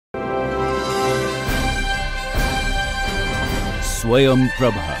Swayam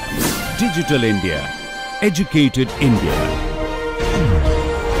Prabha. Digital India. Educated India.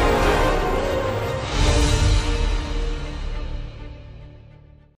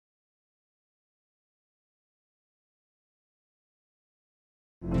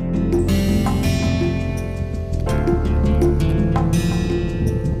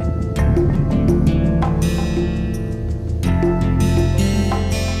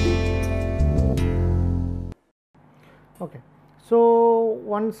 Okay. So,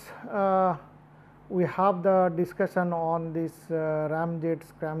 once we have the discussion on this ramjet,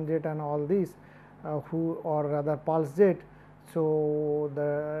 scramjet and all these or rather pulse jet. So,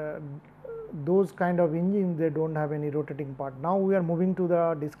 those kind of engines, they do not have any rotating part. Now, we are moving to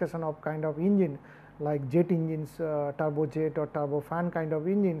the discussion of kind of engine like jet engines, turbojet or turbofan kind of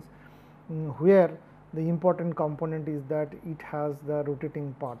engines, where the important component is that it has the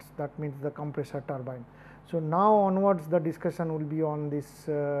rotating parts, that means the compressor turbine. So, now onwards the discussion will be on this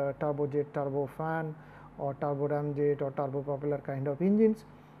turbojet, turbofan or turbo ramjet or turbo propeller kind of engines,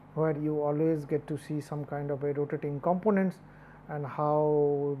 where you always get to see some kind of a rotating components and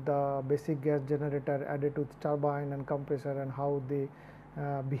how the basic gas generator added with turbine and compressor and how they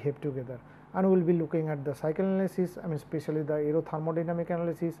behave together. And we will be looking at the cycle analysis, I mean especially the aerothermodynamic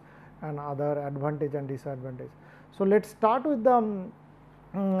analysis and other advantage and disadvantage. So, let us start with the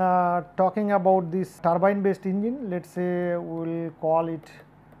talking about this turbine based engine. Let us say we will call it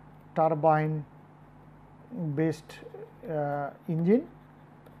turbine based engine.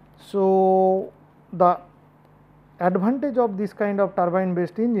 So, the advantage of this kind of turbine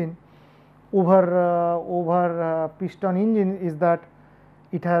based engine over piston engine is that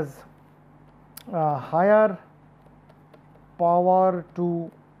it has higher power to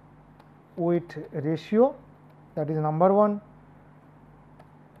weight ratio, that is number one.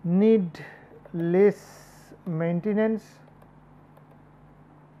 Need less maintenance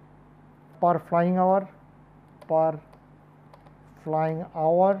per flying hour,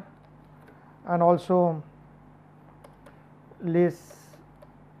 and also less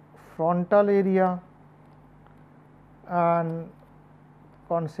frontal area and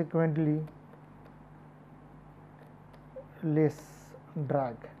consequently less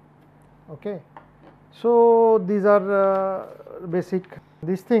drag. Okay. So, these are basic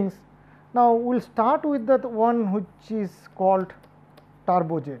these things. Now, we will start with that one which is called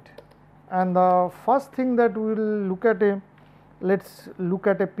turbojet, and the first thing that we will look at let us look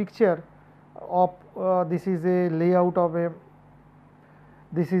at a picture of this is a layout of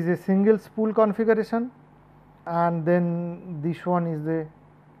this is a single spool configuration, and then this one is the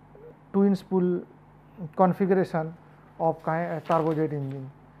twin spool configuration of turbojet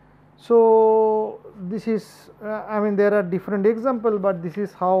engine. So, this is I mean there are different examples, but this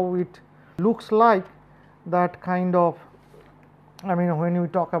is how it looks like, that kind of, I mean when we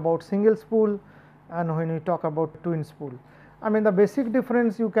talk about single spool and when we talk about twin spool. I mean the basic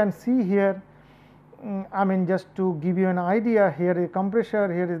difference you can see here, I mean just to give you an idea, here a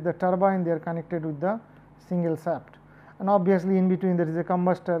compressor, here is the turbine, they are connected with the single shaft, and obviously in between there is a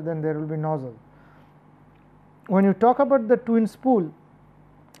combustor, then there will be nozzle. When you talk about the twin spool,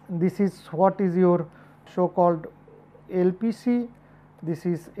 this is what is your so called LPC, this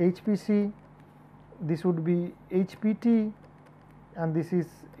is HPC, this would be HPT, and this is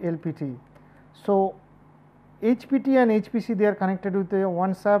LPT. So, HPT and HPC they are connected with a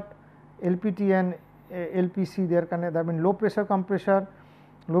one shaft, LPT and LPC they are connected, I mean low pressure compressor,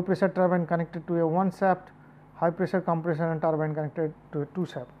 low pressure turbine connected to a one shaft, high pressure compressor and turbine connected to a two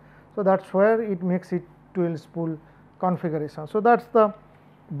shaft. So, that is where it makes it 12 spool configuration. So, that is the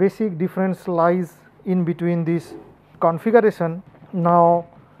basic difference lies in between this configuration. Now,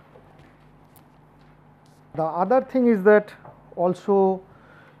 the other thing is that also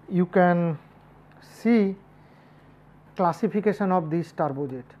you can see classification of this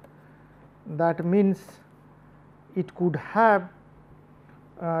turbojet. That means it could have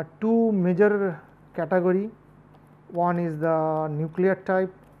two major category, one is the nuclear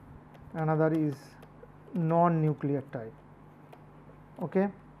type, another is non-nuclear type. Okay.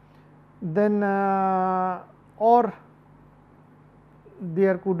 Then or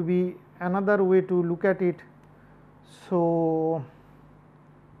there could be another way to look at it. So,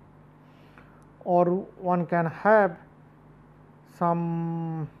 or one can have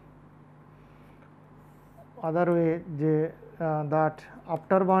some other way that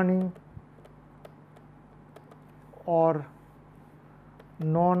afterburning or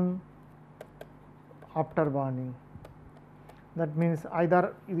non afterburning. That means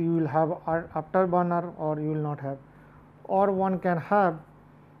either you will have afterburner or you will not have, or one can have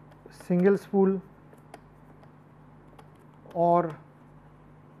single spool or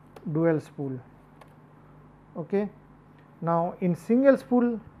dual spool. Okay. Now, in single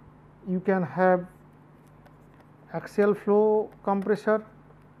spool you can have axial flow compressor,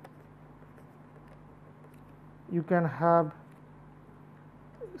 you can have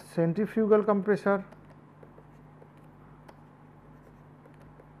centrifugal compressor,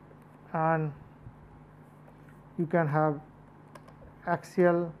 and you can have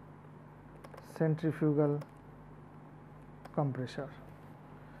axial centrifugal compressor.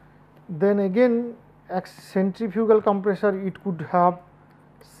 Then again, centrifugal compressor, it could have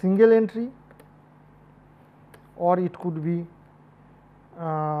single entry or it could be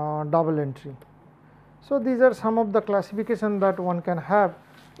double entry. So, these are some of the classification that one can have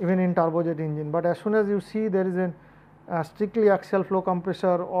even in turbojet engine, but as soon as you see there is a strictly axial flow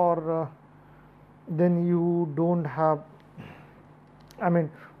compressor, or then you do not have, I mean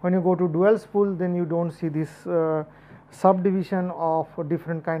when you go to dual spool, then you do not see this subdivision of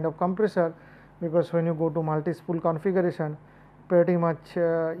different kind of compressor, because when you go to multi spool configuration, pretty much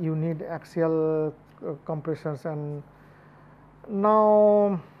you need axial compressors. And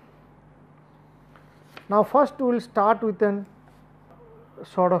now first we will start with an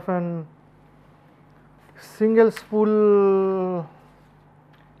sort of an single spool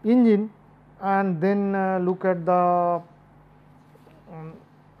engine, and then look at the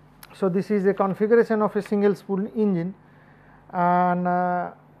so this is a configuration of a single spool engine, and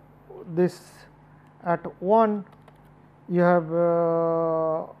this at 1 you have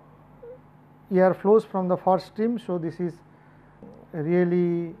air flows from the first stream. So, this is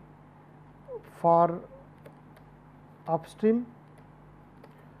really far upstream,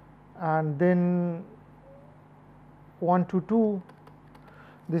 and then 1 to 2,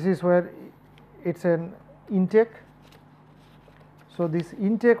 this is where it is an intake. So, this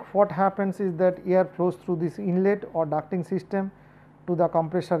intake, what happens is that air flows through this inlet or ducting system to the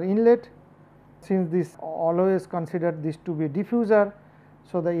compressor inlet. Since this always considered this to be a diffuser,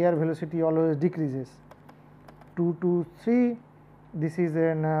 so the air velocity always decreases. 2 to 3, this is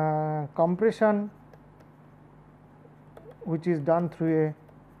an compression which is done through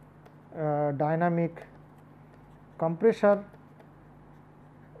a dynamic compressor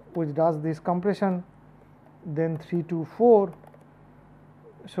which does this compression. Then 3 to 4,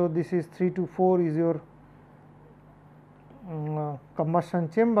 so this is 3 to 4 is your combustion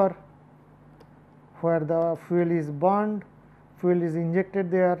chamber, where the fuel is burned, fuel is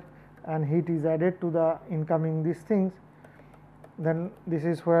injected there, and heat is added to the incoming these things. Then this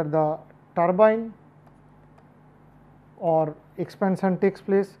is where the turbine or expansion takes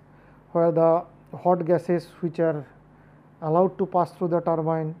place, where the hot gases which are allowed to pass through the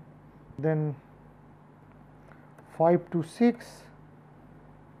turbine. Then 5 to 6,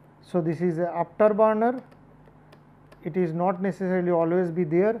 so this is a afterburner. It is not necessarily always be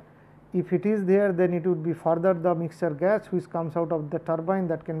there. If it is there, then it would be further the mixture gas which comes out of the turbine,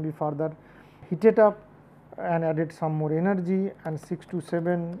 that can be further heated up and added some more energy. And 6 to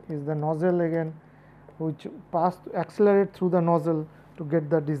 7 is the nozzle again, which accelerate through the nozzle to get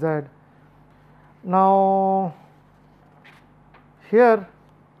the desired. Now, here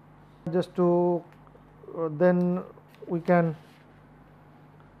just to then we can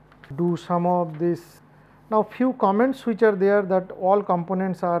do some of this. Now, few comments which are there, that all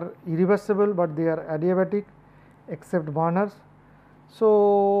components are irreversible, but they are adiabatic except burners.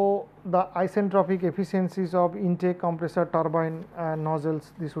 So, the isentropic efficiencies of intake, compressor, turbine and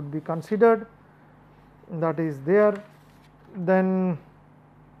nozzles, this would be considered, that is there. Then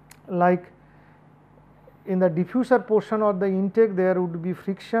like in the diffuser portion of the intake, there would be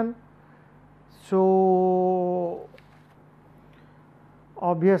friction. So,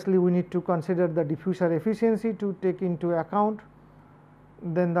 obviously, we need to consider the diffuser efficiency to take into account.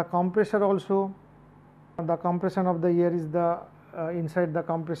 Then the compressor also, the compression of the air is the inside the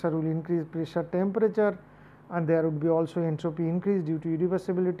compressor will increase pressure, temperature, and there would be also entropy increase due to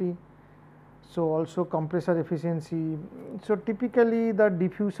irreversibility. So, also compressor efficiency. So, typically the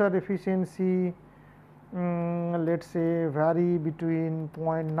diffuser efficiency let us say vary between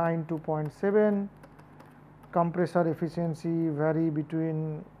 0.9 to 0.7, compressor efficiency vary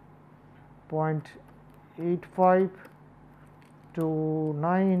between 0.85 to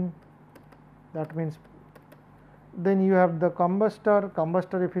 9, that means. Then you have the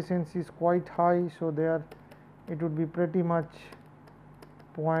combustor efficiency is quite high. So, there it would be pretty much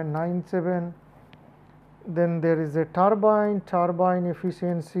 0.97. Then there is a turbine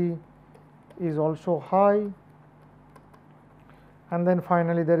efficiency is also high, and then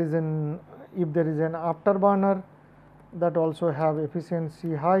finally there is if there is an afterburner, that also have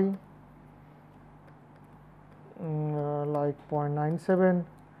efficiency high. like 0.97,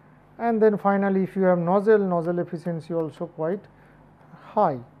 and then finally if you have nozzle efficiency also quite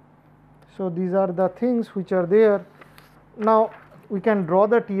high. So these are the things which are there. Now we can draw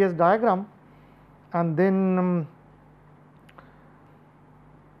the TS diagram, and then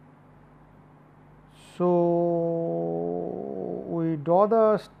so we draw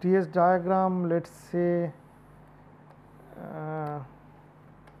the TS diagram. Let's say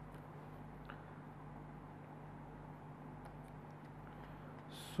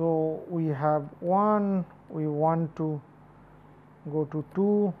so we have 1, we want to go to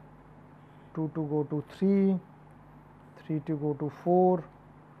 2, 2 to go to 3, 3 to go to 4,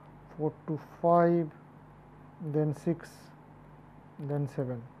 4 to 5, then 6, then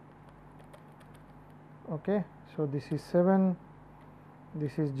 7. Okay, so this is 7,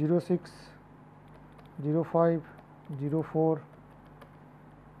 this is 06, 05, 04.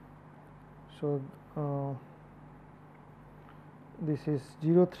 So this is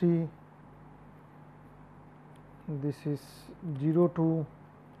 03, this is 02,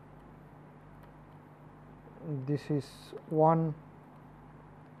 this is 1,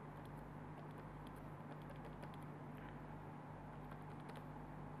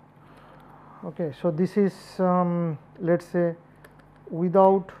 okay. So this is let us say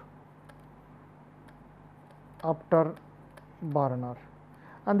without afterburner,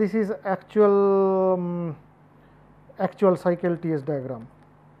 and this is actual actual cycle TS diagram,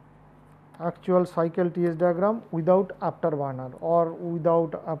 actual cycle TS diagram without afterburner or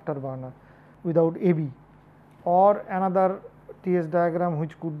without afterburner, without AB, or another TS diagram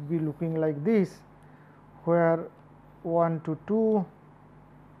which could be looking like this, where 1 to 2,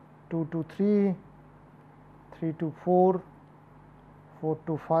 2 to 3, 3 to 4, 4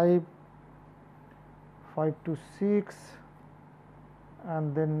 to 5, 5 to 6,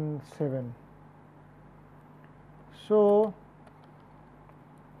 and then 7. So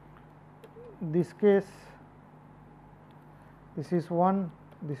this case, this is 1,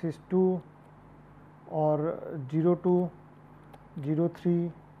 this is 2, or 02,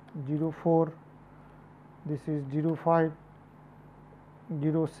 03, 04, this is 05,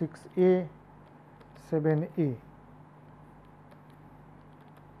 06A, 7A.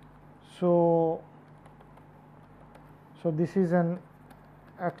 So this is an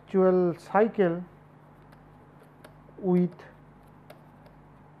actual cycle with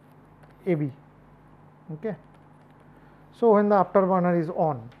AB. Okay. So when the afterburner is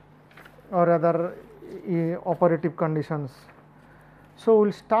on, or rather operative conditions, so we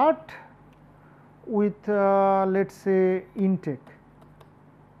will start with let us say intake.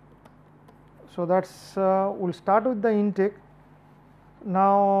 So that's we'll start with the intake.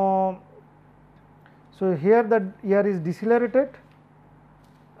 Now so here the air is decelerated,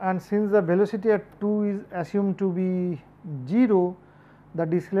 and since the velocity at 2 is assumed to be 0, the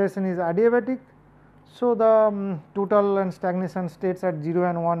deceleration is adiabatic. So the total and stagnation states at 0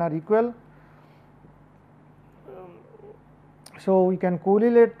 and 1 are equal. So we can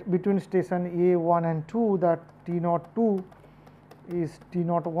correlate between station A 1 and 2, that T naught 2 is T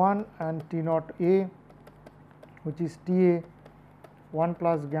naught 1 and T naught A, which is T A 1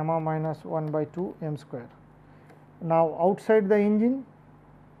 plus gamma minus 1 by 2 m square. Now outside the engine,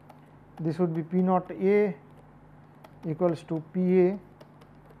 this would be P naught A equals to P A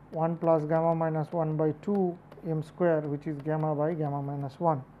 1 plus gamma minus 1 by 2 m square, which is gamma by gamma minus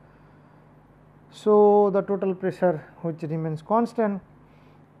 1. So the total pressure which remains constant.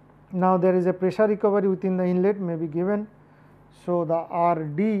 Now there is a pressure recovery within the inlet may be given. So the R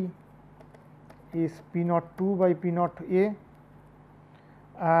D is P naught 2 by P naught A,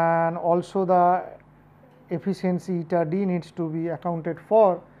 and also the efficiency eta D needs to be accounted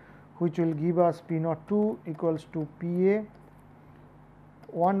for, which will give us P naught 2 equals to P A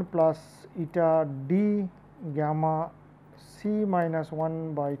 1 plus eta D gamma C minus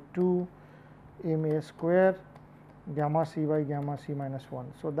 1 by 2 m A square gamma C by gamma C minus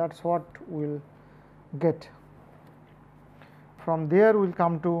 1. So that is what we will get. From there we will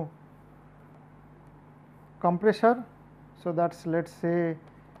come to compressor. So that is, let us say,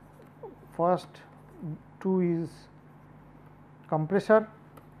 first 2 is compressor,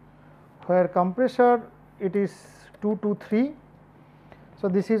 where compressor it is 2 to 3. So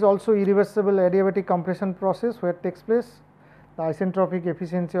this is also irreversible adiabatic compression process where it takes place. The isentropic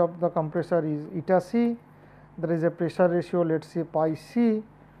efficiency of the compressor is eta C. There is a pressure ratio, let us say pi C.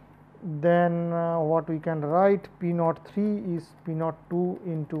 Then what we can write, P naught 3 is P naught 2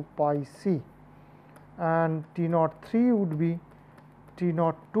 into pi C, and T naught 3 would be T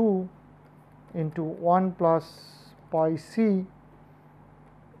naught 2 into 1 plus pi C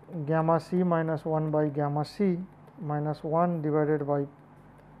gamma C minus 1 by gamma C minus 1 divided by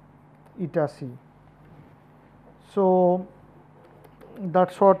eta c. So,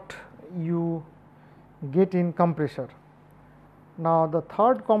 that is what you get in compressor. Now, the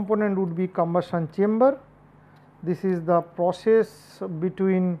third component would be combustion chamber. This is the process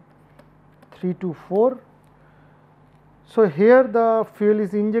between 3 to 4. So, here the fuel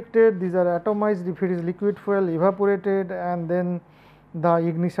is injected, these are atomized, if it is liquid fuel evaporated, and then the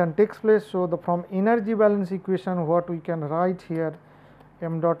ignition takes place. So, from energy balance equation what we can write here,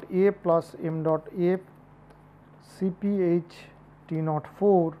 m dot A plus m dot A Cph T naught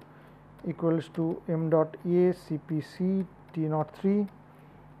 4 equals to m dot A Cpc T naught 3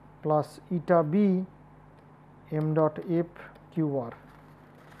 plus eta B m dot F QR.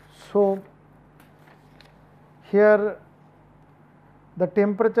 So, here the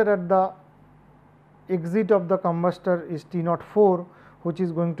temperature at the exit of the combustor is T naught 4, which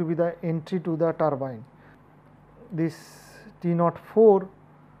is going to be the entry to the turbine. This T naught 4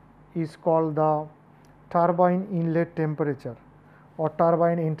 is called the turbine inlet temperature or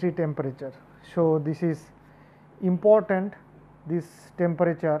turbine entry temperature. So, this is important, this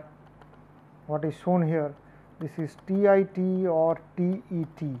temperature what is shown here, this is TIT or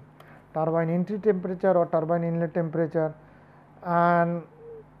TET, turbine entry temperature or turbine inlet temperature, and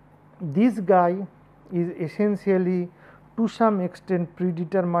this guy is essentially to some extent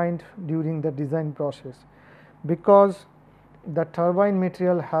predetermined during the design process, because the turbine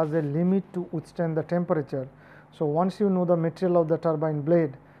material has a limit to withstand the temperature. So, once you know the material of the turbine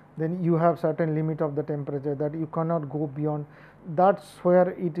blade, then you have certain limit of the temperature that you cannot go beyond. That is where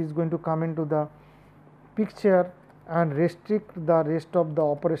it is going to come into the picture and restrict the rest of the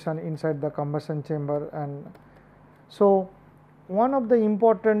operation inside the combustion chamber. And so, one of the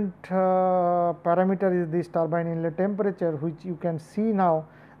important parameter is this turbine inlet temperature, which you can see now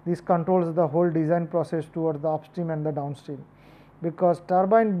this controls the whole design process towards the upstream and the downstream, because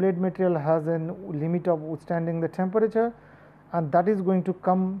turbine blade material has a limit of withstanding the temperature, and that is going to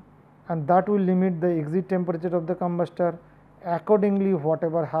come and that will limit the exit temperature of the combustor. Accordingly,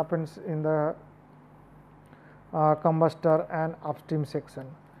 whatever happens in the combustor and upstream section.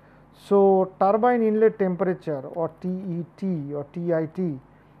 So, turbine inlet temperature or TET or TIT,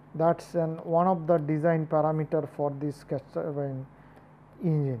 that is one of the design parameter for this gas turbine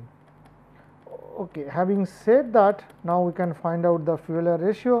engine. Okay. Having said that, now we can find out the fuel air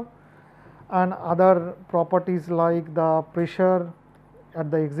ratio and other properties like the pressure at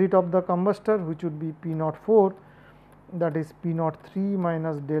the exit of the combustor, which would be P naught 4, that is P naught 3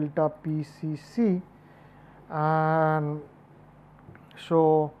 minus delta PCC, and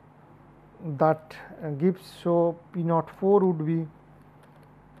so that gives, so P naught 4 would be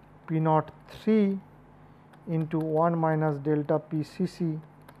P naught 3 into 1 minus delta PCC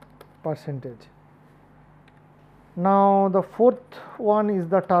percentage. Now, the fourth one is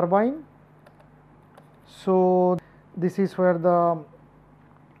the turbine. So, this is where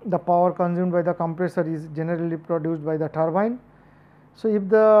the power consumed by the compressor is generally produced by the turbine. So, if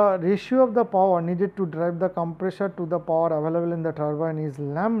the ratio of the power needed to drive the compressor to the power available in the turbine is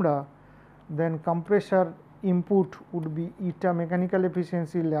lambda, then compressor input would be eta mechanical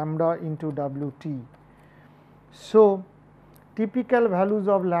efficiency lambda into WT. So, typical values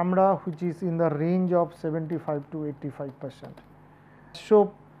of lambda, which is in the range of 75 to 85%.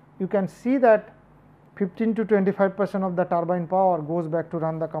 So, you can see that 15 to 25% of the turbine power goes back to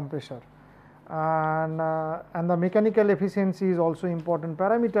run the compressor, and the mechanical efficiency is also important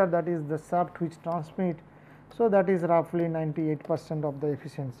parameter, that is the shaft which transmit. So, that is roughly 98% of the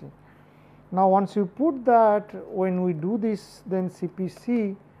efficiency. Now, once you put that, when we do this, then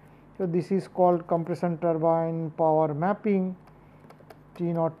CPC, so this is called compression turbine power mapping, T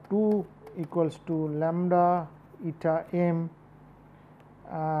naught 2 equals to lambda eta m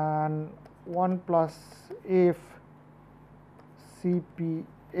and 1 plus F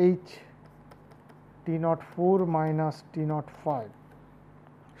Cph T naught 4 minus T naught 5.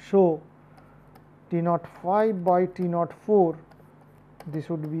 So, T naught 5 by T naught 4, this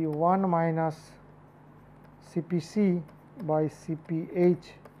would be 1 minus Cpc by Cph,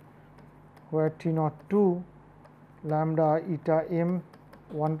 where T naught 2 lambda eta m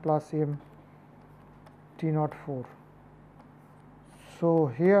 1 plus m T naught 4. So,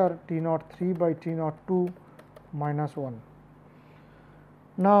 here T naught 3 by T naught 2 minus 1.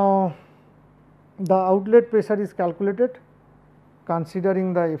 Now, the outlet pressure is calculated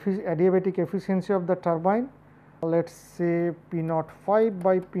considering the adiabatic efficiency of the turbine. Let us say P naught 5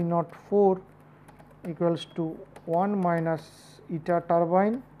 by P naught 4 equals to 1 minus eta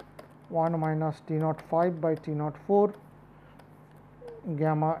turbine 1 minus T naught 5 by T naught 4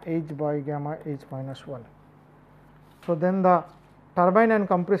 gamma h by gamma h minus 1. So, then the turbine and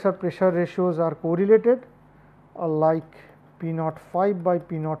compressor pressure ratios are correlated like P naught 5 by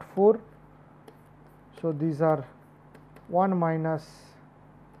P naught 4. So, these are 1 minus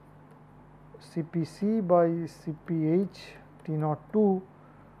CPC by CPH T naught 2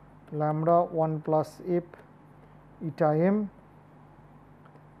 lambda 1 plus F eta m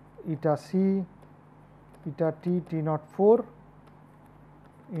eta C eta T T naught 4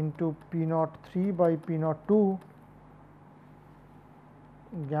 into P naught 3 by P naught 2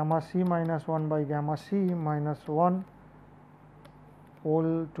 gamma C minus 1 by gamma C minus 1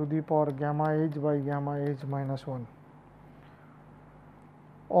 whole to the power gamma H by gamma H minus 1.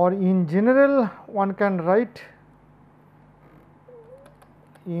 Or in general one can write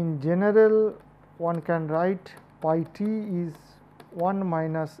pi t is 1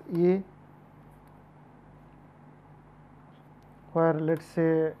 minus A, where let us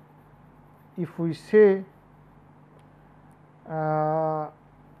say if we say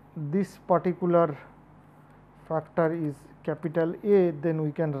this particular factor is capital A, then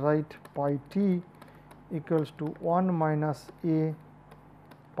we can write pi t equals to 1 minus A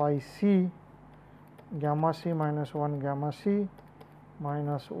pi c gamma c minus 1 gamma c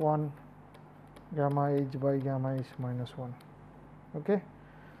minus 1 gamma h by gamma h minus 1. Okay.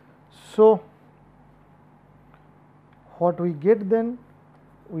 So, what we get then?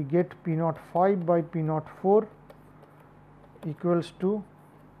 We get P naught 5 by P naught 4 equals to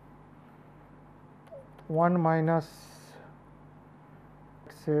 1 minus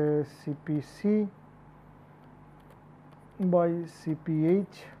say CPC by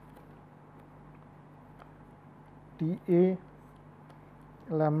CPH TA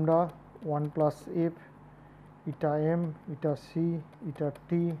lambda 1 plus F eta m eta C eta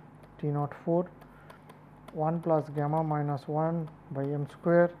T T naught 4 1 plus gamma minus 1 by m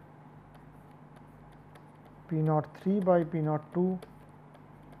square P naught 3 by P naught 2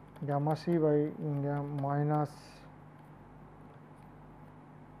 gamma C by minus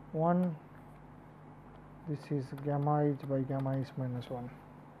 1, this is gamma h by gamma h minus 1.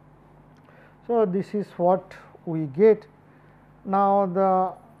 So, this is what we get. Now,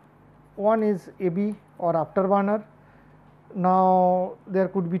 the one is AB or afterburner. Now, there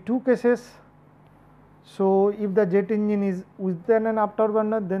could be two cases. So, if the jet engine is within an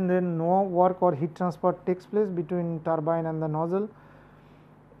afterburner, then no work or heat transfer takes place between turbine and the nozzle.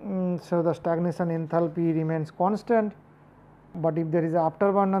 So, the stagnation enthalpy remains constant, but if there is a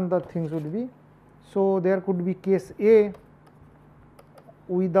afterburner, the things would be. So, there could be case A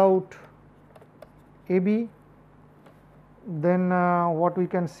without AB, then what we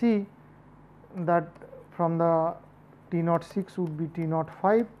can see that from the T naught 6 would be T naught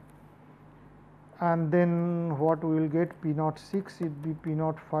 5, and then what we will get P naught 6 it be P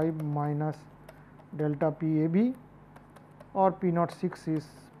naught 5 minus delta P AB, or P naught 6 is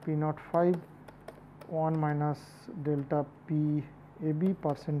P naught 5 1 minus delta P AB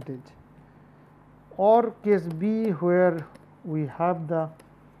percentage. Or case B where we have the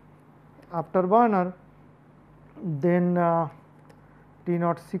afterburner, then T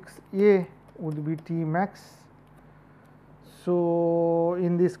naught 6 A would be T max. So,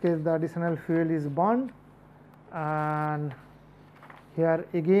 in this case the additional fuel is burned, and here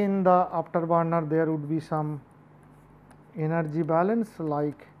again the afterburner there would be some energy balance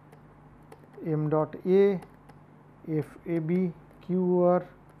like m dot A F A B Q R,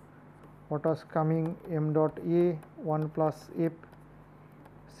 what was coming m dot A 1 plus F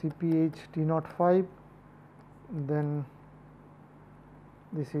C P H T naught 5, then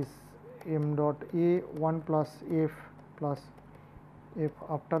this is m dot A 1 plus F plus F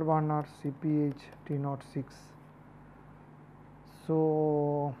afterburner C P H T naught 6.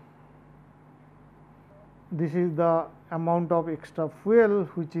 So, this is the amount of extra fuel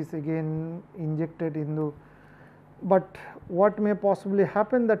which is again injected into, but what may possibly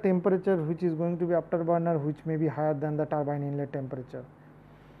happen, the temperature which is going to be afterburner which may be higher than the turbine inlet temperature.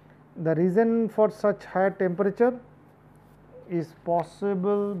 The reason for such higher temperature is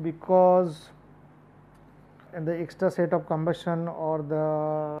possible because the extra set of combustion or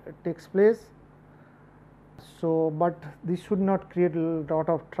the takes place. So, but this should not create a lot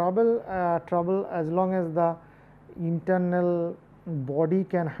of trouble as long as the internal body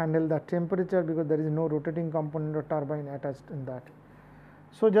can handle the temperature, because there is no rotating component or turbine attached in that.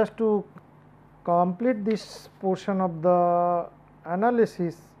 So, just to complete this portion of the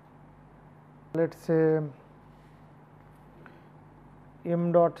analysis, let us say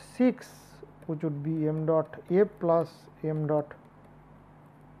m dot 6 which would be m dot F plus m dot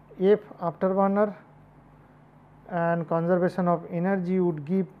F afterburner, and conservation of energy would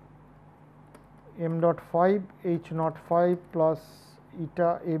give m dot 5 h naught 5 plus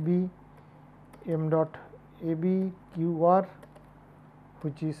eta AB m dot AB QR,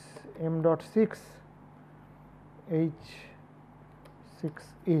 which is m dot 6 h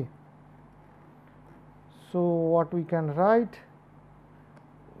 6A. So, what we can write,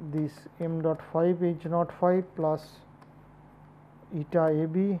 this m dot 5 h naught 5 plus eta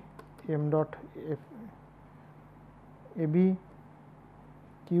AB m dot AB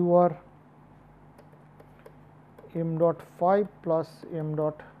QR m dot 5 plus m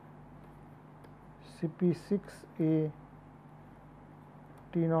dot CP 6A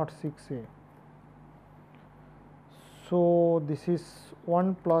T naught 6A. So, this is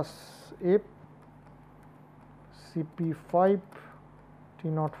 1 plus F CP 5 T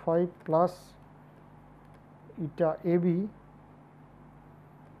naught 5 plus eta AB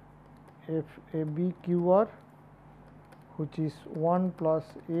F AB QR, which is 1 plus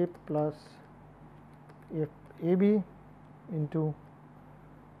A plus F AB into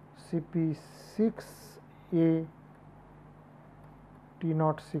CP 6A T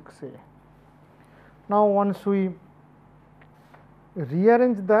naught 6A. Now, once we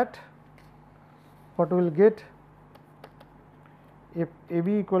rearrange that, what we will get, F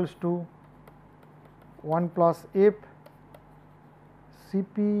AB equals to 1 plus F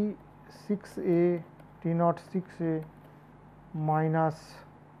CP 6A T naught 6A minus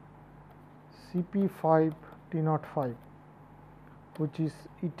CP 5 T naught 5, which is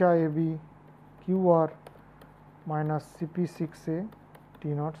eta AB QR minus CP 6A T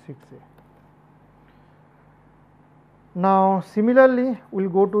naught 6A. Now, similarly, we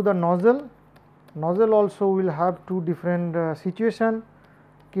will go to the nozzle. Nozzle also will have two different situation.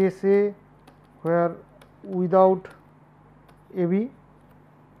 Case A, where without AB.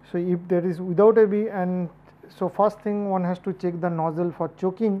 So, if there is without AB, and so first thing one has to check the nozzle for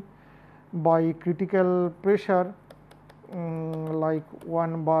choking by critical pressure, like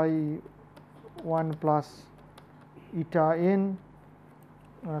 1 by 1 plus eta n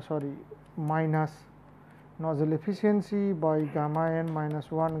minus nozzle efficiency by gamma n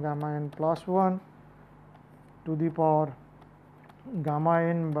minus 1 gamma n plus 1 to the power gamma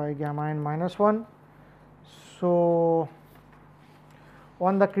n by gamma n minus 1. So,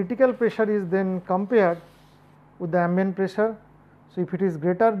 when the critical pressure is then compared with the ambient pressure. So, if it is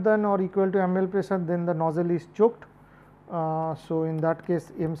greater than or equal to ambient pressure, then the nozzle is choked. So, in that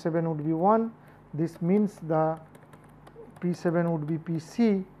case M 7 would be 1. This means the P 7 would be P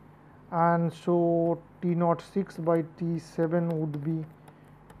C, and so T naught 6 by T 7 would be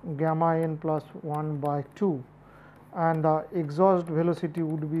gamma n plus 1 by 2, and the exhaust velocity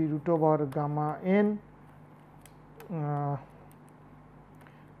would be root over gamma n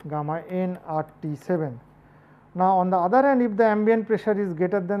at T 7. Now, on the other hand, if the ambient pressure is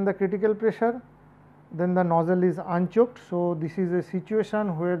greater than the critical pressure, then the nozzle is unchoked. So, this is a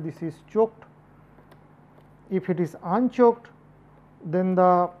situation where this is choked. If it is unchoked, then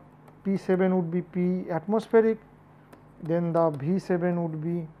the P 7 would be P atmospheric, then the V 7 would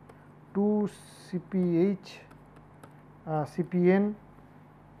be 2 CPH CPN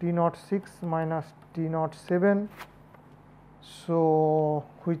T naught 6 minus T naught 7. So,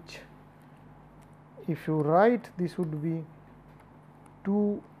 which if you write, this would be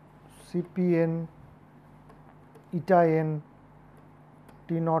 2 CPN eta n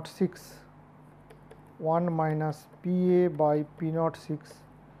T naught 6 1 minus P A by P naught 6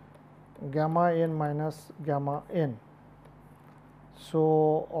 gamma n minus gamma n.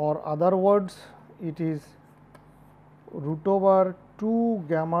 So, or other words, it is root over 2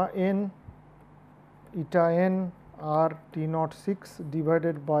 gamma n eta n r T naught 6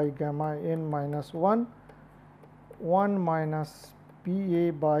 divided by gamma n minus 1 minus P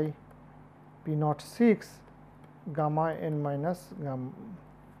A by P naught 6 gamma n minus gamma.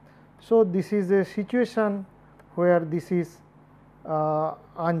 So, this is a situation where this is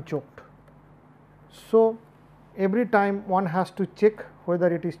unchoked. So, every time one has to check whether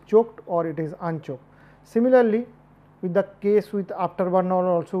it is choked or it is unchoked. Similarly, with the case with afterburner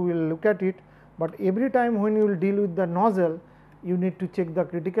also we will look at it, but every time when you will deal with the nozzle, you need to check the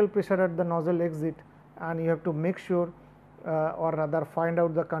critical pressure at the nozzle exit, and you have to make sure or rather find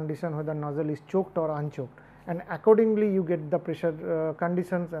out the condition whether nozzle is choked or unchoked, and accordingly you get the pressure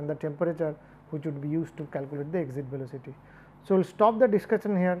conditions and the temperature which would be used to calculate the exit velocity. So, we will stop the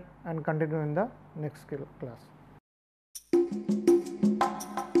discussion here and continue in the next class.